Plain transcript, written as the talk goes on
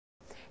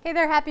Hey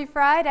there, happy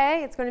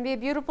Friday. It's going to be a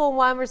beautiful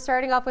one. We're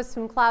starting off with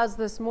some clouds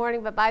this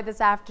morning, but by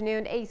this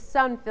afternoon, a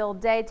sun-filled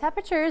day.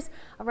 Temperatures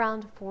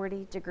around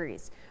 40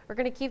 degrees. We're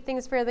going to keep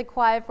things fairly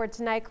quiet for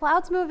tonight.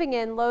 Clouds moving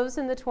in, lows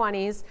in the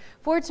 20s.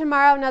 For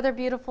tomorrow, another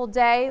beautiful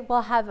day.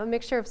 We'll have a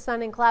mixture of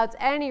sun and clouds.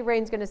 Any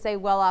rain's going to stay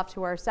well off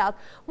to our south.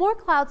 More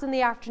clouds in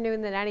the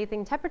afternoon than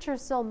anything.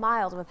 Temperatures still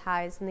mild with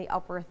highs in the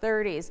upper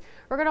 30s.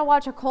 We're going to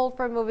watch a cold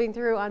front moving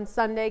through on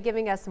Sunday,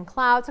 giving us some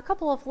clouds, a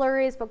couple of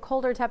flurries, but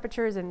colder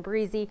temperatures and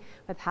breezy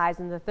with highs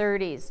in the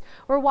 30s.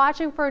 We're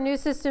watching for a new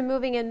system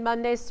moving in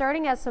Monday,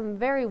 starting as some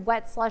very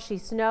wet, slushy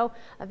snow,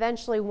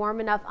 eventually warm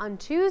enough on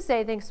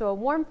Tuesday thanks to a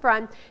warm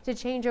front to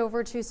change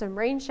over to some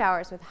rain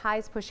showers with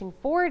highs pushing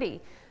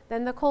 40.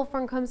 Then the cold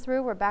front comes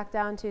through. We're back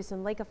down to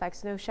some lake effect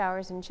snow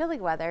showers and chilly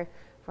weather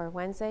for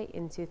Wednesday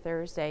into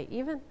Thursday.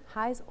 Even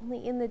highs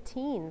only in the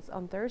teens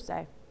on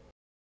Thursday.